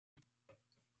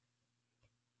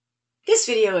This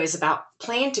video is about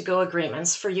plan-to-go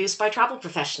agreements for use by travel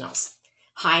professionals.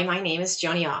 Hi, my name is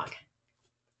Joni Ogg.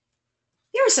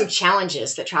 There are some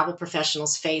challenges that travel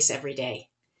professionals face every day.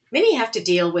 Many have to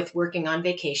deal with working on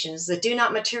vacations that do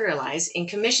not materialize in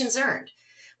commissions earned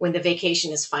when the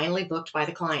vacation is finally booked by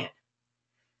the client.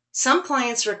 Some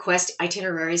clients request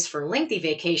itineraries for lengthy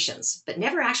vacations, but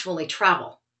never actually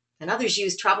travel, and others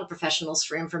use travel professionals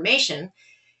for information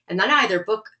and then either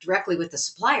book directly with the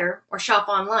supplier or shop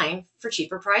online for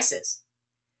cheaper prices.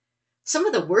 Some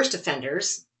of the worst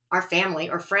offenders are family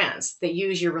or friends that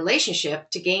use your relationship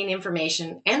to gain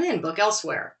information and then book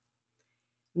elsewhere.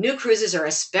 New cruises are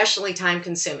especially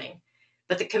time-consuming,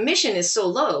 but the commission is so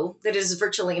low that it is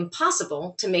virtually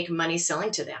impossible to make money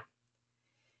selling to them.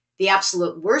 The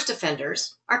absolute worst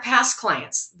offenders are past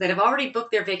clients that have already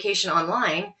booked their vacation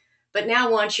online, but now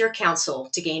want your counsel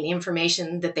to gain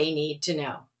information that they need to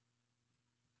know.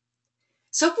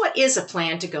 So what is a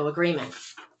plan-to-go agreement?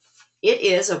 It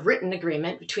is a written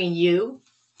agreement between you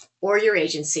or your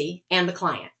agency and the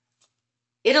client.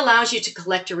 It allows you to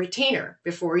collect a retainer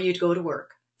before you go to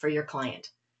work for your client.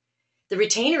 The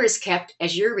retainer is kept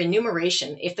as your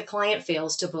remuneration if the client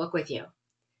fails to book with you.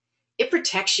 It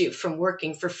protects you from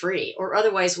working for free or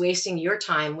otherwise wasting your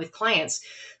time with clients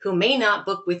who may not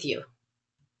book with you.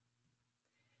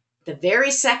 The very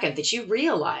second that you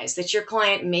realize that your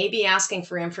client may be asking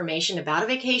for information about a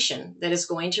vacation that is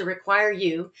going to require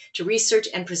you to research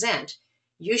and present,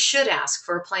 you should ask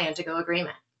for a plan-to-go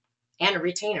agreement and a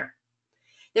retainer.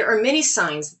 There are many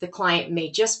signs that the client may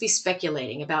just be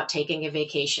speculating about taking a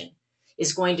vacation,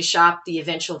 is going to shop the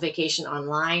eventual vacation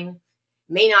online,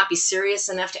 may not be serious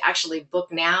enough to actually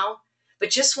book now,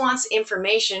 but just wants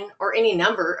information or any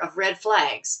number of red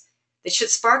flags that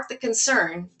should spark the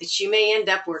concern that you may end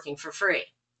up working for free.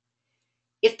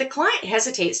 If the client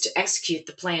hesitates to execute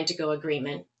the plan-to-go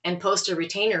agreement and post a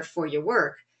retainer for your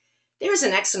work, there is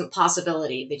an excellent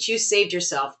possibility that you saved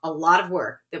yourself a lot of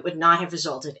work that would not have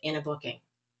resulted in a booking.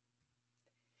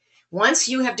 Once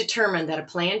you have determined that a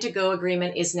plan-to-go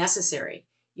agreement is necessary,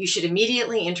 you should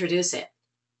immediately introduce it.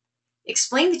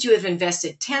 Explain that you have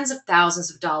invested tens of thousands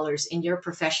of dollars in your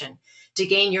profession to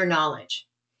gain your knowledge.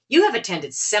 You have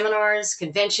attended seminars,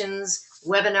 conventions,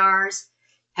 webinars,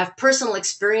 have personal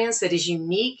experience that is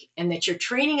unique, and that your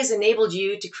training has enabled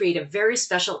you to create a very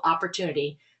special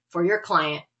opportunity for your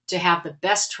client to have the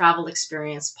best travel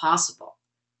experience possible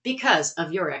because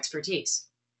of your expertise.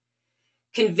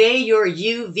 Convey your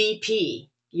UVP,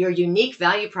 your unique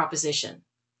value proposition.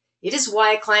 It is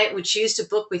why a client would choose to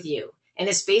book with you and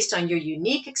is based on your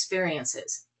unique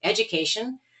experiences,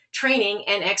 education, training,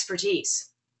 and expertise.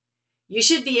 You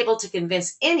should be able to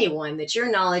convince anyone that your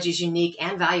knowledge is unique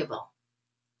and valuable.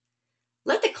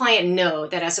 Let the client know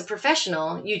that as a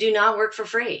professional, you do not work for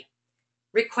free.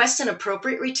 Request an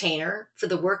appropriate retainer for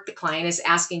the work the client is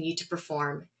asking you to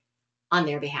perform on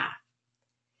their behalf.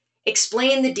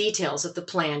 Explain the details of the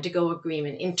plan-to-go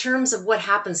agreement in terms of what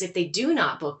happens if they do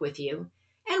not book with you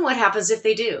and what happens if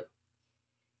they do.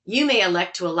 You may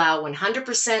elect to allow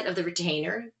 100% of the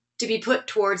retainer to be put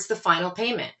towards the final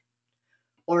payment,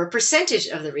 or a percentage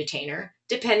of the retainer,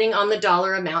 depending on the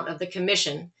dollar amount of the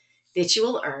commission that you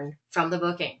will earn from the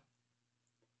booking.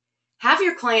 Have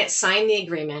your client sign the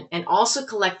agreement and also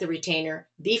collect the retainer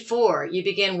before you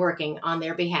begin working on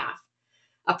their behalf.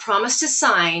 A promise to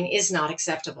sign is not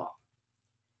acceptable.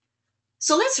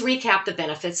 So let's recap the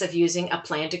benefits of using a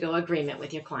plan-to-go agreement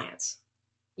with your clients.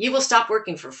 You will stop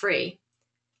working for free.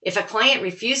 If a client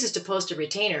refuses to post a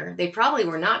retainer, they probably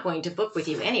were not going to book with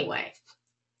you anyway.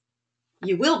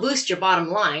 You will boost your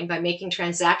bottom line by making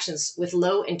transactions with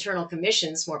low internal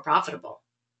commissions more profitable.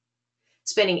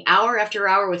 Spending hour after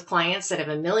hour with clients that have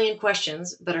a million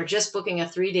questions but are just booking a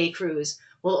 3-day cruise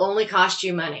will only cost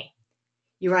you money.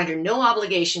 You are under no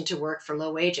obligation to work for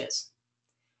low wages.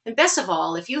 And best of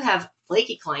all, if you have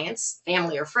flaky clients,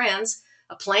 family or friends,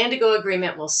 a plan-to-go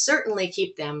agreement will certainly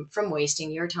keep them from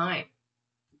wasting your time.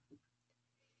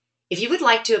 If you would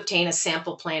like to obtain a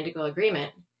sample plan-to-go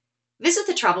agreement, visit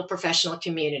the Travel Professional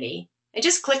community and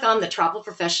just click on the Travel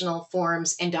Professional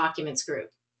Forums and Documents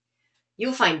group. You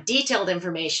will find detailed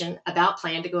information about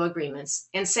plan-to-go agreements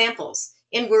and samples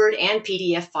in Word and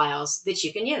PDF files that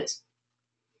you can use.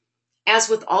 As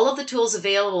with all of the tools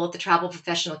available at the Travel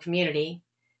Professional community,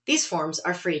 these forms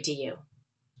are free to you.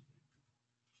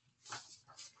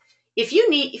 If you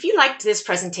liked this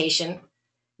presentation,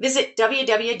 visit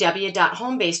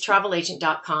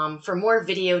www.homebasetravelagenT.com for more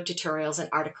video tutorials and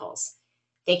articles.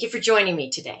 Thank you for joining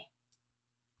me today.